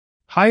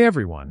Hi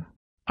everyone.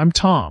 I'm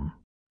Tom.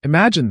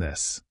 Imagine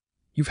this.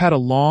 You've had a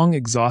long,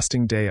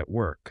 exhausting day at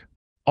work.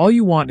 All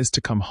you want is to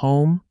come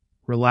home,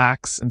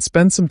 relax, and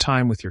spend some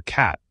time with your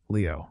cat,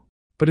 Leo.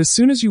 But as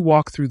soon as you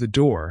walk through the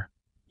door,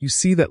 you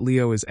see that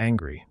Leo is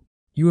angry.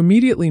 You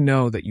immediately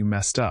know that you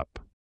messed up.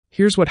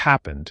 Here's what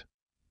happened.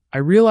 I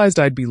realized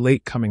I'd be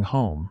late coming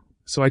home,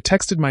 so I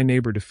texted my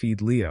neighbor to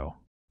feed Leo.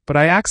 But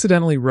I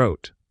accidentally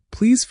wrote,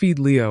 "Please feed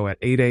Leo at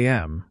 8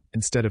 a.m.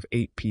 instead of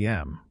 8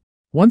 p.m.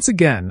 Once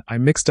again, I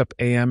mixed up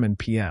AM and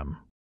PM.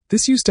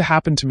 This used to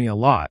happen to me a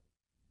lot,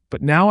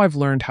 but now I've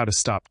learned how to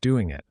stop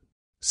doing it.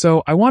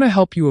 So I want to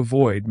help you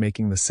avoid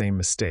making the same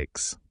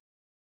mistakes.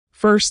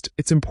 First,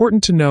 it's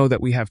important to know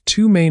that we have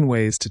two main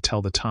ways to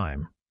tell the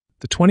time: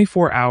 the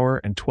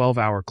 24-hour and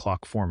 12-hour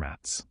clock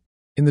formats.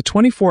 In the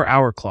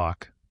 24-hour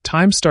clock,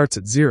 time starts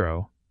at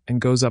 0 and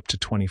goes up to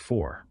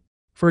 24.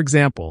 For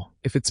example,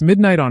 if it's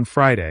midnight on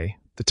Friday,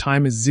 the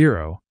time is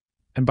 0,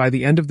 and by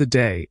the end of the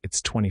day,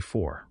 it's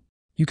 24.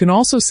 You can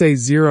also say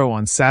 0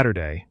 on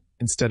Saturday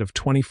instead of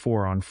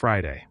 24 on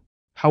Friday.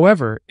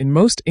 However, in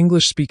most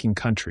English-speaking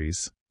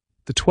countries,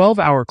 the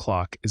 12-hour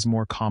clock is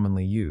more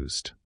commonly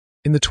used.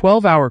 In the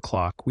 12-hour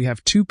clock, we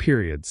have two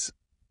periods,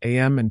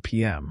 AM and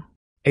PM.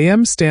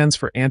 AM stands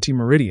for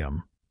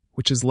ante-meridiem,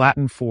 which is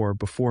Latin for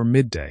before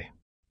midday.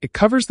 It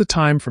covers the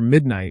time from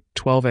midnight,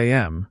 12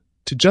 a.m.,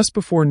 to just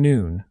before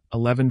noon,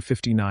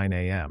 11:59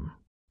 a.m.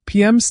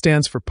 PM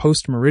stands for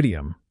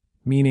post-meridiem,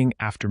 meaning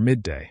after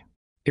midday.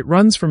 It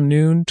runs from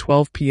noon,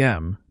 12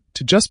 p.m.,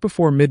 to just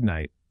before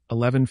midnight,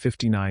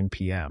 11:59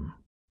 p.m.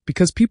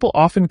 Because people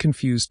often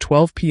confuse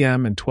 12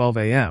 p.m. and 12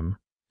 a.m.,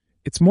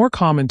 it's more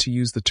common to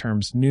use the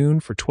terms noon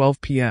for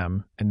 12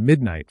 p.m. and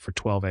midnight for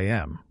 12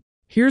 a.m.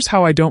 Here's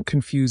how I don't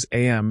confuse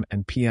AM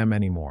and PM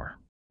anymore.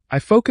 I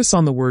focus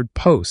on the word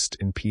post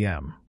in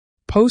PM.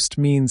 Post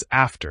means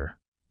after,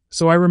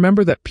 so I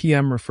remember that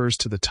PM refers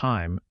to the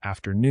time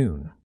after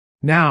noon.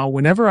 Now,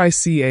 whenever I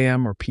see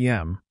AM or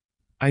PM,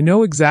 I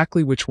know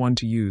exactly which one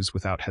to use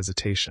without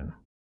hesitation.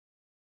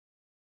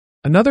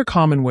 Another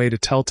common way to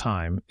tell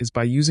time is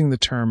by using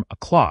the term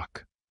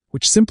o'clock,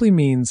 which simply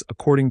means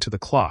according to the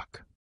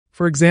clock.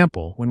 For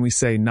example, when we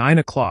say 9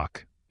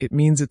 o'clock, it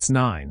means it's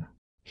 9.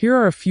 Here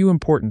are a few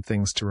important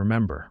things to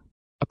remember.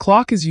 A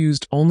clock is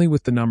used only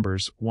with the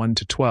numbers 1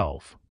 to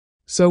 12.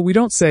 So we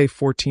don't say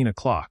 14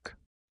 o'clock.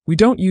 We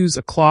don't use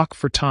a clock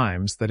for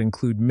times that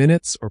include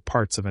minutes or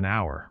parts of an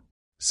hour.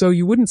 So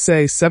you wouldn't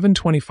say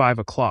 7:25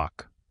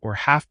 o'clock or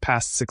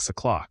 6:30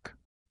 o'clock.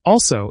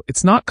 Also,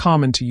 it's not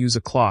common to use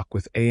a clock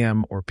with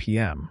AM or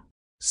PM.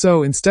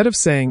 So instead of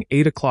saying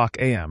 8 o'clock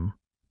AM,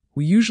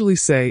 we usually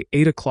say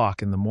 8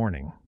 o'clock in the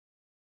morning.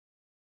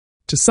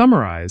 To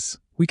summarize,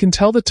 we can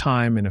tell the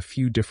time in a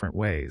few different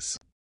ways.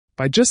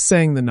 By just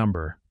saying the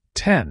number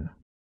 10.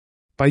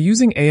 By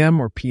using AM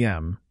or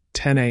PM,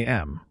 10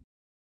 a.m.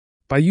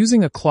 By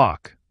using a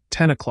clock,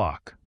 10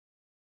 o'clock.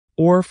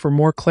 Or for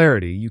more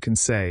clarity, you can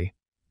say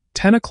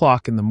 10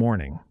 o'clock in the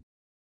morning.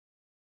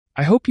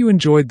 I hope you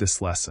enjoyed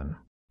this lesson.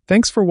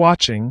 Thanks for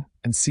watching,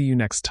 and see you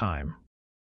next time.